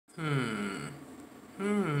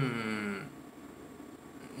Nah,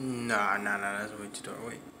 that's way too dark.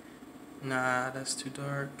 Wait. Nah, that's too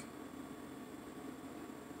dark.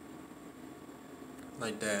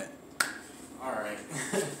 Like that. Alright.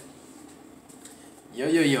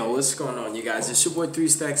 Yo, what's going on, you guys? It's your boy 3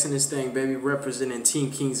 Stacks in this thing, baby, representing Team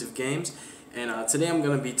Kings of Games. And today I'm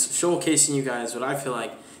going to be showcasing you guys what I feel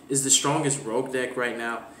like is the strongest rogue deck right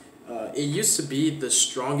now. It used to be the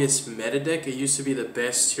strongest meta deck. It used to be the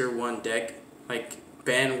best tier 1 deck, like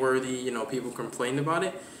ban-worthy, people complained about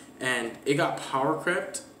it. And it got power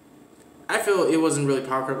crept. I feel it wasn't really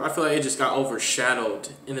power crept. I feel like it just got overshadowed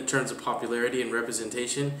in the terms of popularity and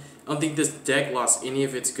representation. I don't think this deck lost any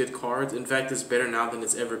of its good cards. In fact, it's better now than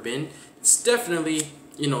it's ever been. It's definitely,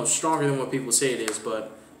 stronger than what people say it is,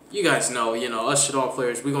 but you guys know, us SHADDOLL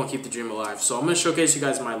players, we're going to keep the dream alive. So I'm going to showcase you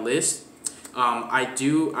guys my list.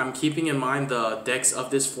 I'm keeping in mind the decks of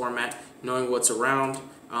this format, knowing what's around,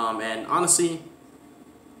 and honestly,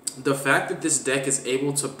 the fact that this deck is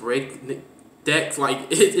able to break decks,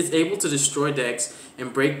 it's able to destroy decks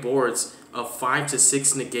and break boards of 5 to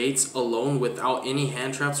 6 negates alone without any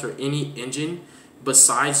hand traps or any engine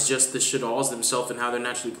besides just the SHADDOLLs themselves and how they're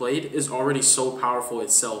naturally played is already so powerful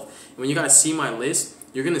itself. And when you guys see my list,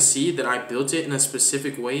 you're going to see that I built it in a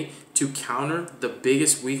specific way to counter the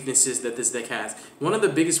biggest weaknesses that this deck has. One of the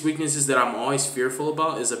biggest weaknesses that I'm always fearful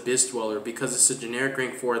about is Abyss Dweller, because it's a generic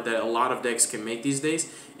rank 4 that a lot of decks can make these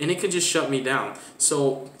days, and it can just shut me down.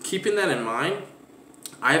 So keeping that in mind,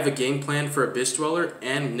 I have a game plan for Abyss Dweller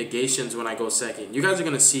and negations when I go second. You guys are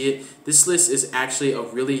going to see it. This list is actually a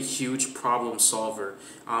really huge problem solver.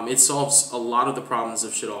 It solves a lot of the problems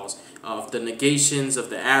of SHADDOLLs, of the negations, of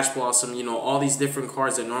the Ash Blossom, all these different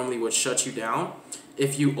cards that normally would shut you down.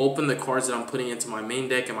 If you open the cards that I'm putting into my main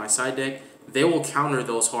deck and my side deck, they will counter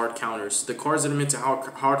those hard counters. The cards that are meant to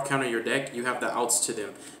hard counter your deck, you have the outs to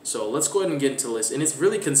them. So let's go ahead and get into the list. And it's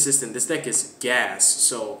really consistent. This deck is gas.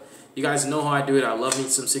 So you guys know how I do it. I love me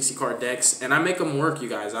some 60 card decks, and I make them work, you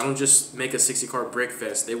guys. I don't just make a 60 card brick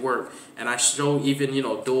fest. They work, and I show even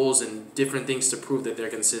duels and different things to prove that they're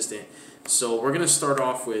consistent. So we're gonna start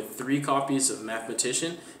off with 3 copies of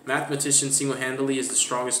Mathematician. Mathematician single-handedly is the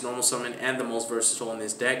strongest normal summon and the most versatile in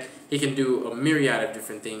this deck. He can do a myriad of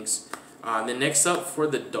different things. Then next up for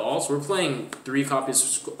the dolls, we're playing 3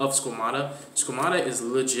 copies of Squamata. Squamata is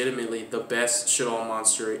legitimately the best SHADDOLL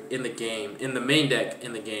monster in the game, in the main deck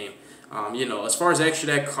in the game. As far as extra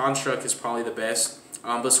deck, Construct is probably the best.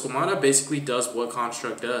 But Squamata basically does what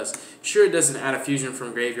Construct does. Sure, it doesn't add a fusion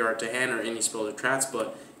from graveyard to hand or any spells or traps,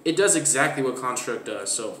 but it does exactly what Construct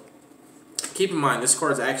does. So keep in mind, this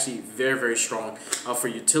card is actually very, very strong for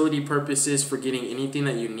utility purposes, for getting anything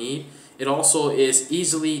that you need. It also is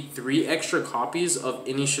easily 3 extra copies of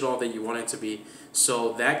any SHADDOLL that you want it to be.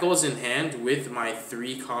 So that goes in hand with my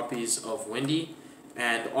 3 copies of Wendy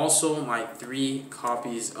and also my 3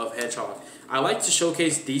 copies of Hedgehog. I like to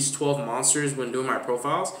showcase these 12 monsters when doing my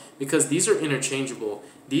profiles because these are interchangeable.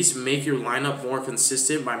 These make your lineup more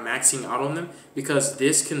consistent by maxing out on them, because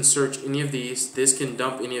this can search any of these, this can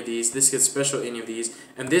dump any of these, this can special any of these,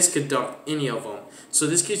 and this could dump any of them. So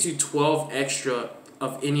this gives you 12 extra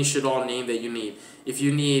of any SHADDOLL name that you need. If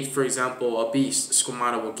you need, for example, a Beast,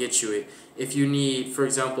 Squamata will get you it. If you need, for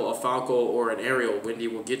example, a Falco or an Aerial, Wendy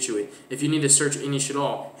will get you it. If you need to search any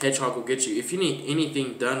SHADDOLL, Hedgehog will get you. If you need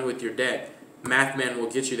anything done with your deck, Mathman will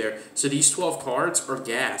get you there. So these 12 cards are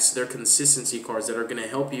gas. They're consistency cards that are going to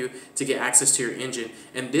help you to get access to your engine.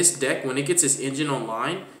 And this deck, when it gets its engine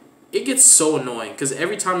online, it gets so annoying because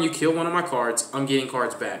every time you kill one of my cards, I'm getting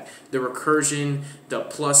cards back. The recursion, the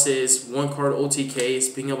pluses, 1 card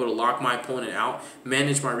OTKs, being able to lock my opponent out,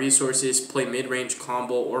 manage my resources, play mid-range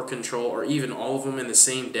combo or control, or even all of them in the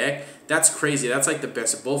same deck. That's crazy. That's like the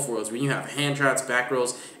best of both worlds. When you have hand traps, back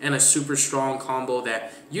rows, and a super strong combo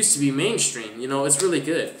that used to be mainstream. It's really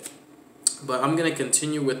good. But I'm going to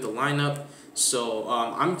continue with the lineup. So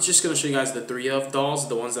I'm just going to show you guys the 3 of dolls,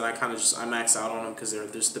 the ones that I max out on them because they're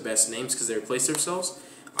just the best names because they replace themselves.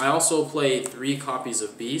 I also play 3 copies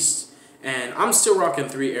of Beast, and I'm still rocking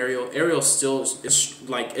 3 Aerial. Aerial still is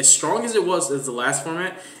like as strong as it was as the last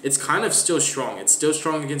format. It's kind of still strong. It's still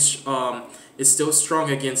strong against Salamagrates. It's still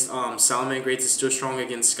strong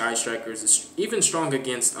against Sky Strikers. It's even strong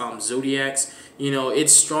against Zodiacs.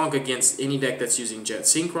 It's strong against any deck that's using Jet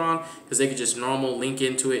Synchron because they could just normal link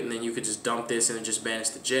into it, and then you could just dump this and then just banish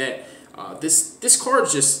the Jet. This card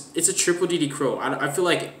it's a triple DD Crow. I feel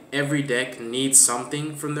like every deck needs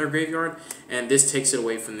something from their graveyard, and this takes it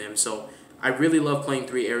away from them. So I really love playing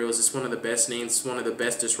 3 aerials. It's one of the best names, it's one of the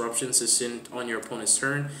best disruptions to send on your opponent's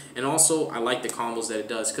turn. And also, I like the combos that it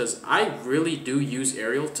does because I really do use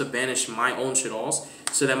aerial to banish my own Shaddolls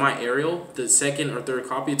so that my aerial, the second or third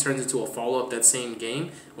copy, turns into a follow-up that same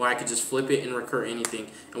game where I could just flip it and recur anything.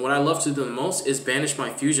 And what I love to do the most is banish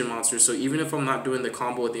my fusion monsters. So even if I'm not doing the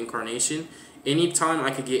combo with Incarnation, anytime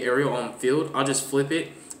I could get aerial on field, I'll just flip it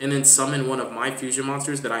and then summon one of my fusion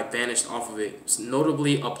monsters that I banished off of it.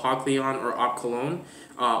 Notably, Apocleon or Opcalone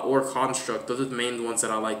or Construct. Those are the main ones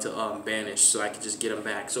that I like to banish so I can just get them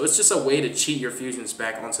back. So it's just a way to cheat your fusions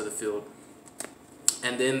back onto the field.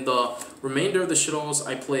 And then the remainder of the Shaddolls,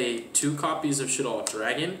 I play 2 copies of Shaddol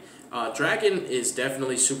Dragon. Dragon is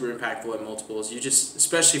definitely super impactful at multiples. You just,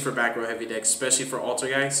 especially for back row heavy decks, especially for altar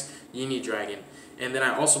guys, you need Dragon. And then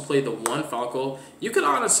I also play the 1 Falco. You could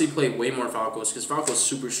honestly play way more Falcos because Falco's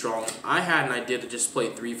super strong. I had an idea to just play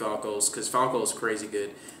 3 Falcos because Falco is crazy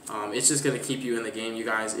good. It's just going to keep you in the game, you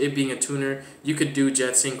guys. It being a tuner, you could do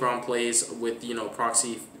Jet Synchron plays with, you know,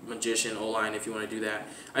 Proxy Magician, O-Line if you want to do that.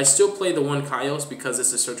 I still play the 1 Kaios because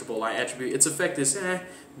it's a searchable light attribute. Its effect is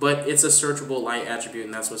but it's a searchable light attribute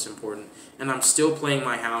and that's what's important. And I'm still playing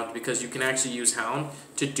my Hound because you can actually use Hound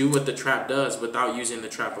to do what the trap does without using the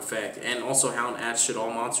trap effect. And also Hound adds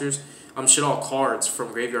Shaddol monsters, Shaddol cards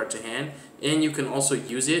from graveyard to hand, and you can also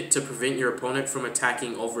use it to prevent your opponent from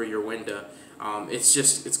attacking over your window.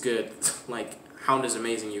 It's good. Like, Hound is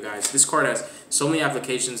amazing, you guys. This card has so many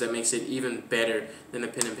applications that makes it even better than the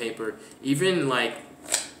pen and paper. Even, like,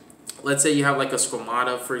 let's say you have, like, a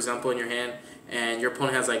Squamata, for example, in your hand, and your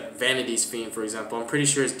opponent has, like, Vanity's Fiend, for example. I'm pretty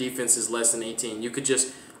sure his defense is less than 18. You could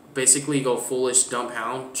just basically go foolish, dump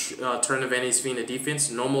Hound, turn the Vanity's Fiend to defense,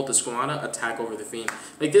 normal to Squamata, attack over the Fiend.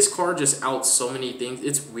 Like, this card just outs so many things.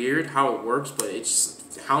 It's weird how it works, but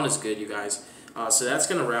Hound is good, you guys. So that's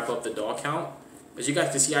going to wrap up the doll count. As you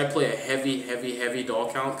guys can see, I play a heavy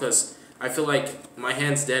doll count because I feel like my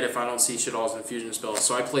hand's dead if I don't see Shaddolls and fusion spells.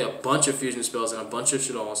 So I play a bunch of fusion spells and a bunch of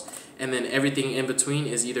Shaddolls, and then everything in between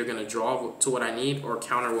is either going to draw to what I need or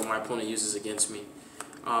counter what my opponent uses against me.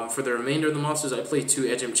 For the remainder of the monsters, I play 2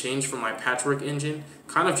 Edge and Change from my Patchwork engine.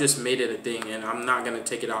 Kind of just made it a thing, and I'm not going to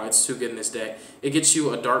take it out. It's too good in this deck. It gets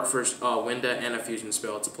you a Dark first window and a fusion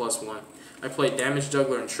spell. It's a +1. I play Damage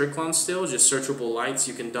Juggler and Tricklon still, just searchable lights.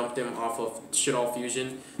 You can dump them off of Shaddol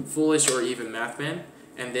Fusion, Foolish, or even Mathman.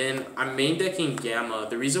 And then I'm main decking Gamma.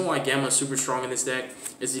 The reason why Gamma is super strong in this deck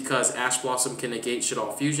is because Ash Blossom can negate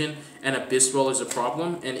Shaddol Fusion, and Abyss Dweller is a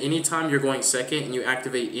problem. And anytime you're going second and you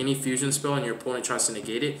activate any fusion spell and your opponent tries to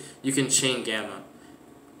negate it, you can chain Gamma.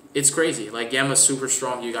 It's crazy. Like, Gamma is super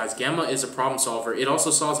strong, you guys. Gamma is a problem solver. It also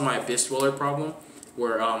solves my Abyss Dweller problem,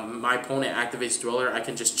 where my opponent activates Dweller, I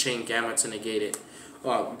can just chain Gamma to negate it.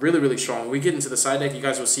 Really strong. When we get into the side deck, you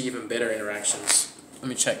guys will see even better interactions. Let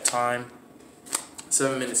me check time.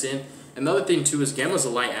 7 minutes in. Another thing too is Gamma's a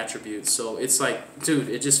light attribute, so it's like, dude,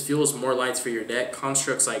 it just fuels more lights for your deck.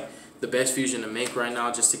 Construct's like the best fusion to make right now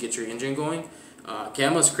just to get your engine going.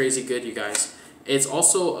 Gamma's crazy good, you guys. It's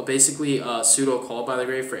also basically a pseudo call by the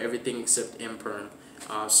grave for everything except Imperm.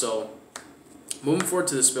 So moving forward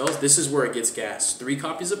to the spells, this is where it gets gas. 3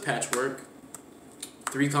 copies of Patchwork,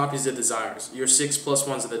 3 copies of Desires. Your 6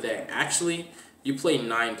 +1s of the deck. Actually, you play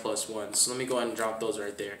 9 +1s. So let me go ahead and drop those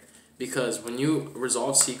right there. Because when you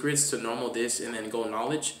resolve Secrets to normal this and then go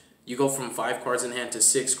Knowledge, you go from 5 cards in hand to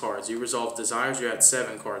 6 cards. You resolve Desires, you're at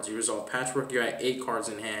 7 cards. You resolve Patchwork, you're at 8 cards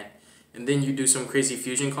in hand. And then you do some crazy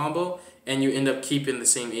fusion combo, and you end up keeping the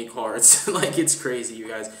same 8 cards. Like, it's crazy, you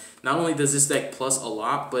guys. Not only does this deck plus a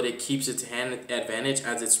lot, but it keeps its hand advantage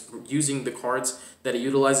as it's using the cards that it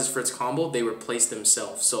utilizes for its combo. They replace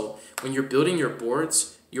themselves. So when you're building your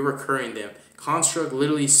boards, you're recurring them. Construct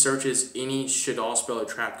literally searches any Shaddol spell or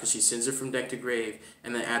trap because she sends it from deck to grave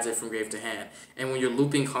and then adds it from grave to hand. And when you're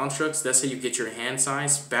looping constructs, that's how you get your hand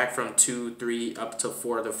size back from 2, 3, up to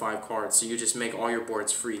 4 to 5 cards. So you just make all your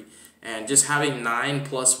boards free. And just having 9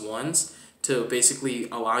 +1s to basically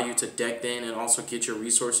allow you to deck in and also get your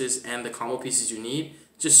resources and the combo pieces you need,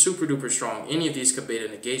 just super duper strong. Any of these could bait a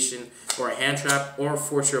negation or a hand trap or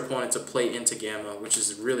force your opponent to play into Gamma, which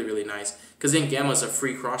is really nice. Because then Gamma is a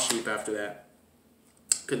free cross sheep after that.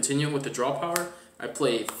 Continuing with the draw power, I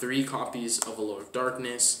play 3 copies of Allure of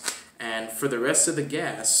Darkness, and for the rest of the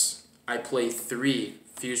gas, I play 3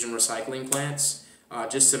 Fusion Recycling Plants,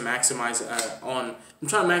 just to maximize on. I'm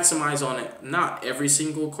trying to maximize on it. Not every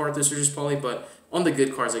single card that searches Poly, but on the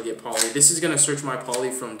good cards I get Poly. This is gonna search my Poly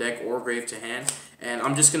from deck or grave to hand, and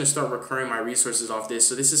I'm just gonna start recurring my resources off this.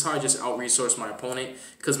 So this is how I just out-resource my opponent,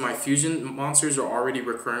 because my fusion monsters are already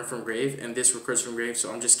recurring from grave, and this recurs from grave.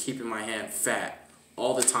 So I'm just keeping my hand fat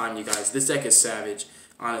all the time, you guys. This deck is savage.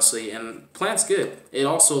 honestly. And Plant's good. It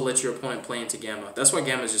also lets your opponent play into Gamma. That's why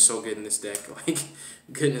Gamma is just so good in this deck. Like,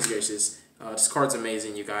 goodness gracious. This card's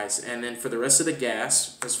amazing, you guys. And then for the rest of the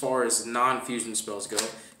gas, as far as non-fusion spells go,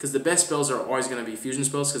 because the best spells are always going to be fusion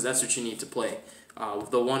spells, because that's what you need to play.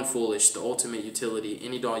 The One Foolish, the ultimate utility,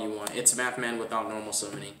 any doll you want. It's Mathman without normal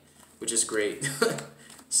summoning, which is great.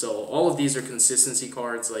 So all of these are consistency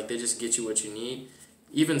cards. Like, they just get you what you need.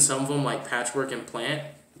 Even some of them, like Patchwork and Plant,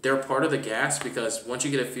 they're part of the gas, because once you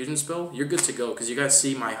get a fusion spell, you're good to go, because you guys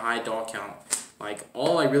see my high doll count. Like,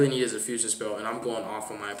 all I really need is a fusion spell, and I'm going off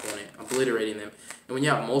on my opponent, obliterating them. And when you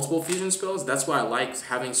have multiple fusion spells, that's why I like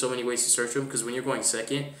having so many ways to search them, because when you're going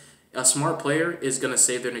second, a smart player is going to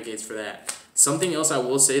save their negates for that. Something else I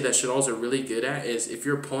will say that Shaddolls are really good at is if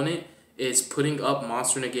your opponent is putting up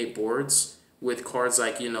monster negate boards with cards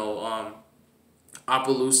like, you know,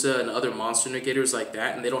 Appaloosa and other monster negators like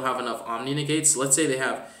that, and they don't have enough Omni negates. Let's say they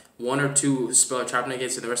have 1 or 2 spell or trap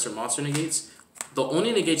negates and the rest are monster negates. The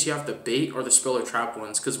only negates you have to bait are the spell or trap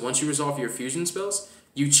ones, because once you resolve your fusion spells,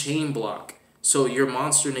 you chain block. So your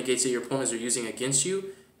monster negates that your opponents are using against you,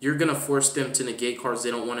 you're going to force them to negate cards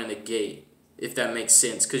they don't want to negate, if that makes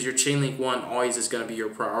sense, because your chain link 1 always is going to be your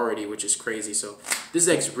priority, which is crazy. So this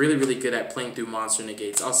deck's really, really good at playing through monster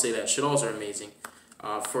negates. I'll say that. Shaddolls are amazing.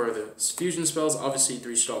 For the fusion spells, obviously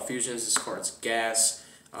 3 Shaddoll fusions. This card's gas.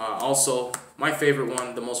 Also, my favorite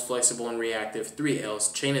one, the most flexible and reactive, 3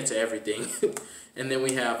 Ls. Chain it to everything. And then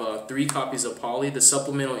we have 3 copies of Poly. The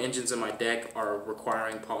supplemental engines in my deck are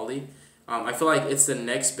requiring Poly. I feel like it's the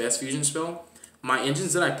next best fusion spell. My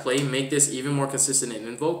engines that I play make this even more consistent in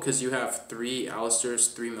Invoke, because you have 3 Alistairs,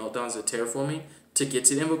 3 Meltdowns of Terraforming to get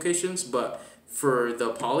to the invocations. But for the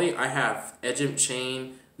Poly, I have Edgem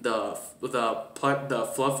Chain, the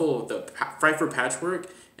Fluffle, the Frightful Patchwork,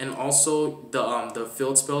 and also the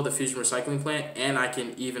field spell, the Fusion Recycling Plant, and I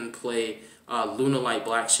can even play Lunalight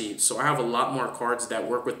Black Sheep. So I have a lot more cards that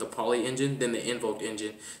work with the Poly engine than the Invoked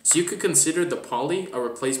engine. So you could consider the Poly a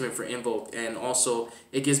replacement for Invoked, and also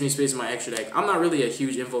it gives me space in my extra deck. I'm not really a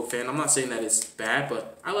huge Invoked fan. I'm not saying that it's bad,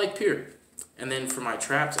 but I like Pure. And then for my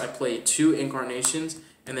traps, I play 2 Incarnations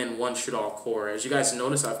and then 1 Shaddoll Core. As you guys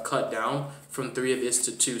notice, I've cut down from 3 of this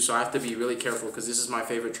to 2, so I have to be really careful, because this is my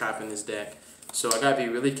favorite trap in this deck. So I gotta be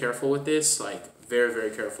really careful with this, like very,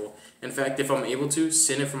 very careful. In fact, if I'm able to,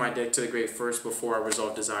 send it from my deck to the grave first before I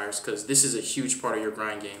resolve Desires, because this is a huge part of your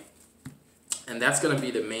grind game. And that's gonna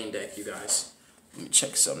be the main deck, you guys. Let me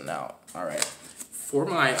check something out. Alright. For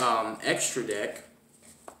my extra deck,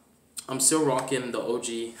 I'm still rocking the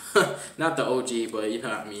OG, not the OG, but you know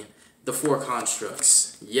what I mean. The 4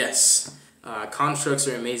 Constructs. Yes. Constructs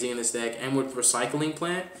are amazing in this deck. And with Recycling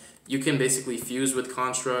Plant, you can basically fuse with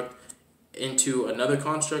Construct into another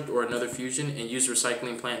Construct or another fusion and use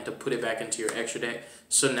Recycling Plant to put it back into your extra deck.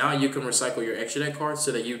 So now you can recycle your extra deck cards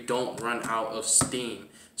so that you don't run out of steam.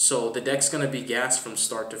 So the deck's going to be gassed from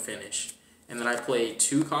start to finish. And then I play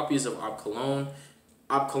 2 copies of Ob Cologne.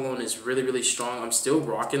 Ob Cologne is really, really strong. I'm still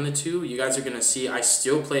rocking the 2. You guys are going to see I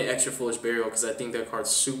still play Extra Foolish Burial, because I think that card's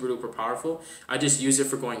super duper powerful. I just use it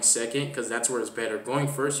for going second, because that's where it's better. Going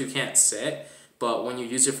first, you can't set, but when you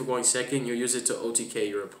use it for going second, you use it to OTK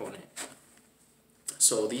your opponent.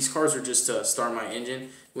 So these cards are just to start my engine.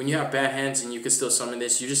 When you have bad hands and you can still summon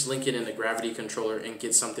this, you just link it in the Gravity Controller and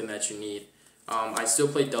get something that you need. I still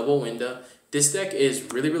play Double Winda. This deck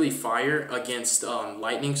is really, really fire against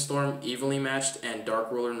Lightning Storm, Evenly Matched, and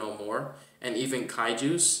Dark Ruler No More, and even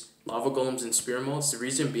Kaijus, Lava Golems, and Spear Modes. The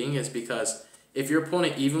reason being is because if your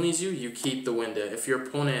opponent evenlies you, you keep the Winda. If your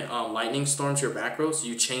opponent Lightning Storms your back rows,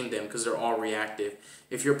 you chain them because they're all reactive.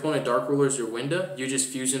 If your opponent Dark Rulers your Winda, you just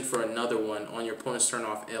fusion for another one on your opponent's turn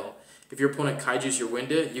off L. If your opponent Kaijus your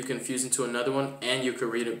Winda, you can fuse into another one, and you can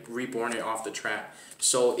reborn it off the trap.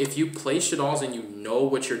 So if you play Shaddolls and you know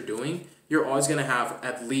what you're doing, you're always going to have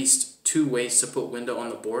at least 2 ways to put Winda on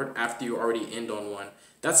the board after you already end on one.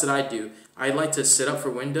 That's what I do. I like to set up for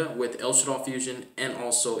Winda with El Shaddol Fusion and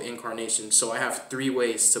also Incarnation. So I have 3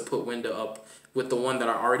 ways to put Winda up with the one that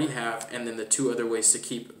I already have, and then the 2 other ways to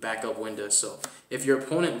keep backup Winda. So if your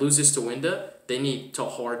opponent loses to Winda, they need to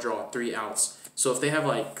hard draw 3 outs. So if they have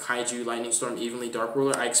like Kaiju, Lightning Storm, Evenly, Dark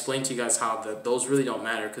Ruler, I explained to you guys how those really don't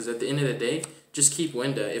matter, because at the end of the day, just keep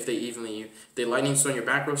Winda if they evenly you. If they Lightning Storm your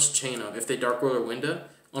back rows, chain them. If they Dark Ruler Winda,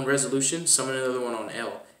 on resolution, summon another one on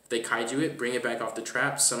L. If they Kaiju it, bring it back off the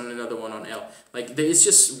trap, summon another one on L. Like, it's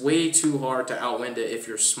just way too hard to out Winda if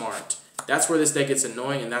you're smart. That's where this deck gets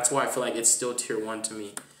annoying, and that's why I feel like it's still tier 1 to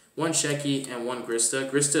me. 1 Sheki and 1 Grista.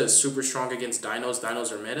 Grista is super strong against Dinos.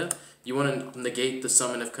 Dinos are meta. You want to negate the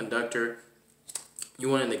summon of Conductor. You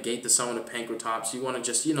want to negate the summon of Pankratops. You want to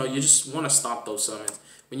just, you know, you just want to stop those summons.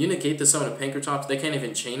 When you negate the summon of Pankratops, they can't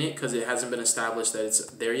even chain it because it hasn't been established that it's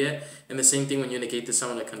there yet. And the same thing when you negate the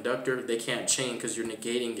summon of Conductor, they can't chain because you're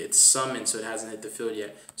negating its summon, so it hasn't hit the field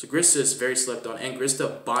yet. So Grista is very slept on, and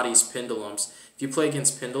Grista bodies Pendulums. If you play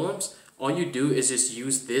against Pendulums, all you do is just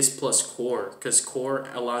use this plus Core, because Core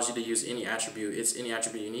allows you to use any attribute. It's any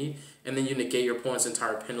attribute you need, and then you negate your opponent's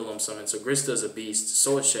entire Pendulum summon. So Grista is a beast.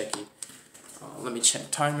 So is Sheki. Let me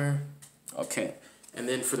check timer. Okay. And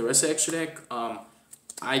then for the rest of the extra deck,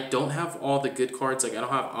 I don't have all the good cards. Like, I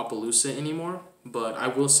don't have Appaloosa anymore. But I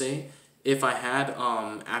will say, if I had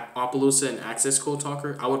Appaloosa and Access Code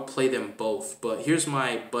Talker, I would play them both. But here's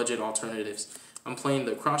my budget alternatives. I'm playing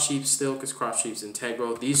the Cross Sheep still because Cross Sheep's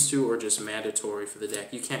integral. These two are just mandatory for the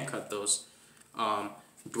deck. You can't cut those.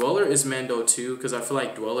 Dweller is Mando too, because I feel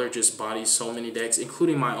like Dweller just bodies so many decks,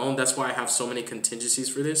 including my own. That's why I have so many contingencies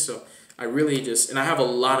for this. So I really just, and I have a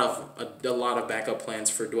lot of backup plans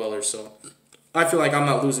for Dweller. So I feel like I'm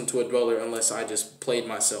not losing to a Dweller unless I just played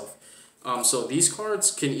myself. So these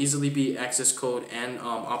cards can easily be Access Code and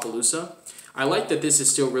Appaloosa. I like that this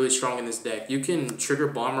is still really strong in this deck. You can trigger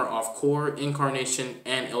Bomber off Core, Incarnation,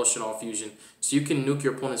 and El Shaddol Fusion. So you can nuke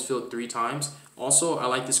your opponent's field 3 times. Also, I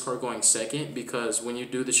like this card going second because when you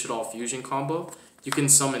do the Shaddol Fusion combo, you can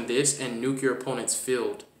summon this and nuke your opponent's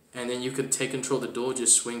field. And then you could take control of the duel,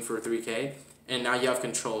 just swing for 3k, and now you have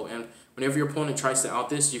control. And whenever your opponent tries to out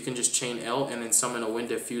this, you can just chain L and then summon a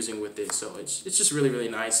Wind Fusing with it. So it's just really, really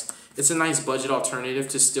nice. It's a nice budget alternative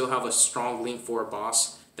to still have a strong Link 4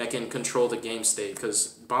 boss that can control the game state, because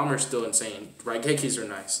Bomber's still insane. Raigekis are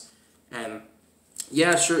nice. And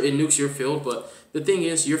yeah, sure, it nukes your field, but the thing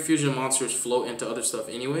is, your fusion monsters float into other stuff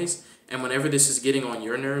anyways, and whenever this is getting on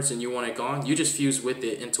your nerves and you want it gone, you just fuse with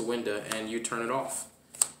it into Winda and you turn it off.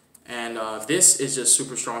 And this is just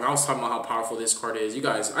super strong. I was talking about how powerful this card is. You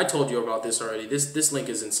guys, I told you about this already. This Link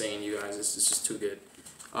is insane, you guys. It's just too good.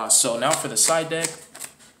 So now for the side deck,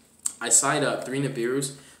 I side up 3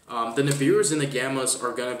 Nibiru's. The Nibiru's and the Gammas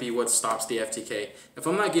are going to be what stops the FTK. If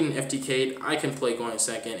I'm not getting FTK'd, I can play going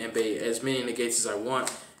second and bait as many negates as I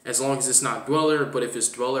want, as long as it's not Dweller. But if it's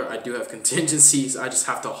Dweller, I do have contingencies. I just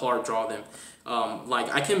have to hard draw them.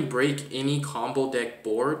 Like, I can break any combo deck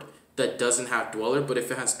board that doesn't have Dweller, but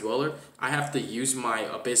if it has Dweller, I have to use my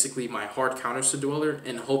basically my hard counters to Dweller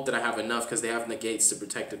and hope that I have enough because they have negates to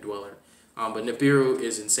protect the Dweller. But Nibiru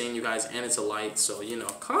is insane, you guys, and it's a light, so, you know,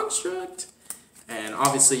 Construct. And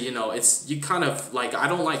obviously, you know, you kind of, like, I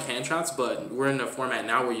don't like hand traps, but we're in a format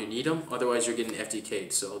now where you need them. Otherwise, you're getting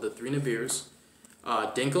FTK'd. So, the 3 Nibiru's.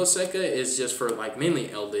 Denko Sekka is just for, like,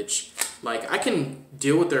 mainly Eldritch. Like, I can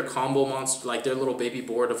deal with their combo monster, like, their little baby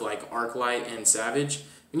board of, like, Arclight and Savage.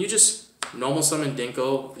 When you just normal summon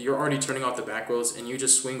Denko, you're already turning off the back rows, and you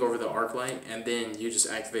just swing over the Arclight, and then you just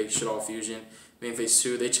activate Shaddol Fusion. Main phase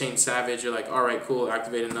 2, they chain Savage, you're like, alright, cool,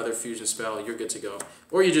 activate another fusion spell, you're good to go.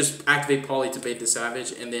 Or you just activate Poly to bait the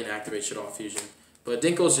Savage, and then activate Shaddol Fusion. But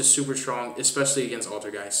Denko is just super strong, especially against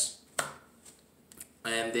Altergeist.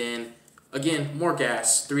 And then, again, more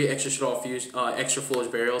gas, 3 extra Shaddol Fusion, extra Foolish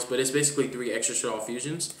Burials, but it's basically 3 extra Shaddol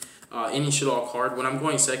Fusions. Any Shaddol card, when I'm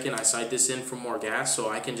going second, I side this in for more gas, so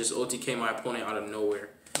I can just OTK my opponent out of nowhere.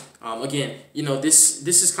 Again, you know, this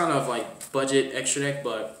is kind of like budget extra deck,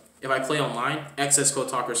 but if I play online, Access Code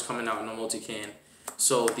Talker is coming out in a multi-can.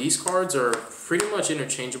 So these cards are pretty much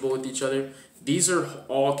interchangeable with each other. These are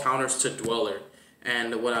all counters to Dweller.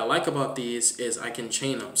 And what I like about these is I can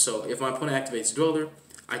chain them. So if my opponent activates Dweller,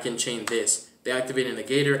 I can chain this. They activate a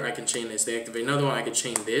Negator, I can chain this. They activate another one, I can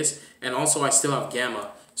chain this. And also I still have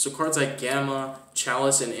Gamma. So cards like Gamma,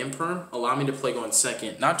 Chalice, and Imperm allow me to play going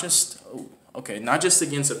second. Not just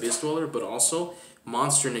against Abyss Dweller, but also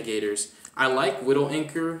monster negators. I like Widow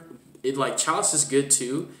Anchor. Like, Chalice is good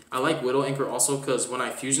too. I like Widow Anchor also because when I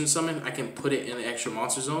fusion summon, I can put it in the extra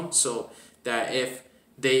monster zone so that if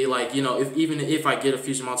they, like, you know, even if I get a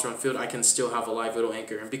fusion monster on field, I can still have a live Widow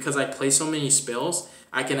Anchor. And because I play so many spells,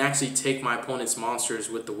 I can actually take my opponent's monsters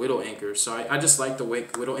with the Widow Anchor. So I just like the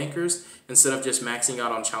Widow Anchors instead of just maxing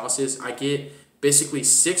out on Chalices. I get basically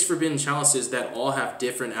 6 Forbidden Chalices that all have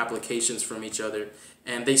different applications from each other.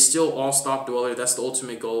 And they still all stop Dweller. That's the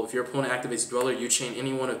ultimate goal. If your opponent activates Dweller, you chain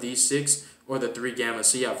any one of these 6 or the 3 Gammas.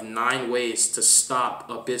 So you have 9 ways to stop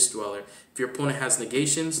Abyss Dweller. If your opponent has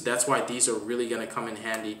negations, that's why these are really going to come in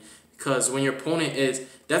handy. Because when your opponent is...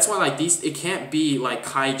 That's why, like, these... It can't be, like,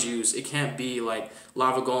 Kaijus. It can't be, like,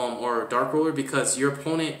 Lava Golem or Dark Roller because your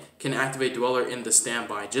opponent can activate Dweller in the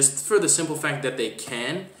standby. Just for the simple fact that they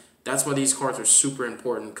can... That's why these cards are super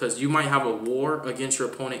important, because you might have a war against your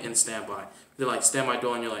opponent in standby. They're like, standby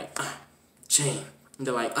duel, and you're like, chain.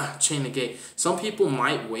 They're like, chain negate. Some people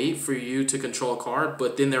might wait for you to control a card,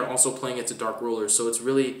 but then they're also playing it to Dark Ruler. So it's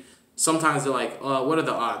really, sometimes they're like, what are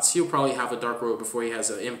the odds? He'll probably have a Dark Ruler before he has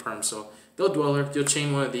an Imperm. So they'll Dweller, you'll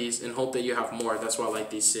chain one of these and hope that you have more. That's why I like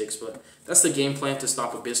these 6. But that's the game plan to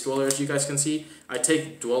stop Abyss Dweller. As you guys can see, I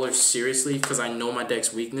take Dwellers seriously because I know my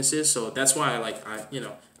deck's weaknesses. So that's why I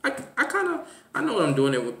know what I'm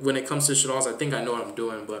doing. When it comes to Shaddolls, I think I know what I'm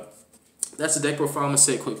doing. But that's the deck profile. I'm going to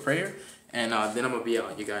say a quick prayer. And then I'm going to be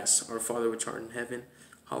out, you guys. Our Father which art in heaven,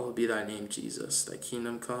 hallowed be thy name, Jesus. Thy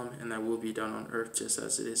kingdom come, and thy will be done on earth just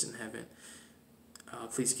as it is in heaven.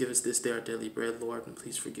 Please give us this day our daily bread, Lord, and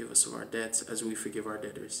please forgive us of our debts as we forgive our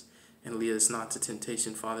debtors. And lead us not to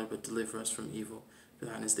temptation, Father, but deliver us from evil. For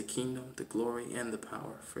thine is the kingdom, the glory, and the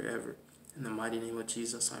power forever. In the mighty name of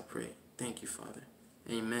Jesus, I pray. Thank you, Father.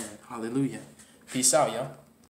 Amen. Hallelujah. Peace out, y'all.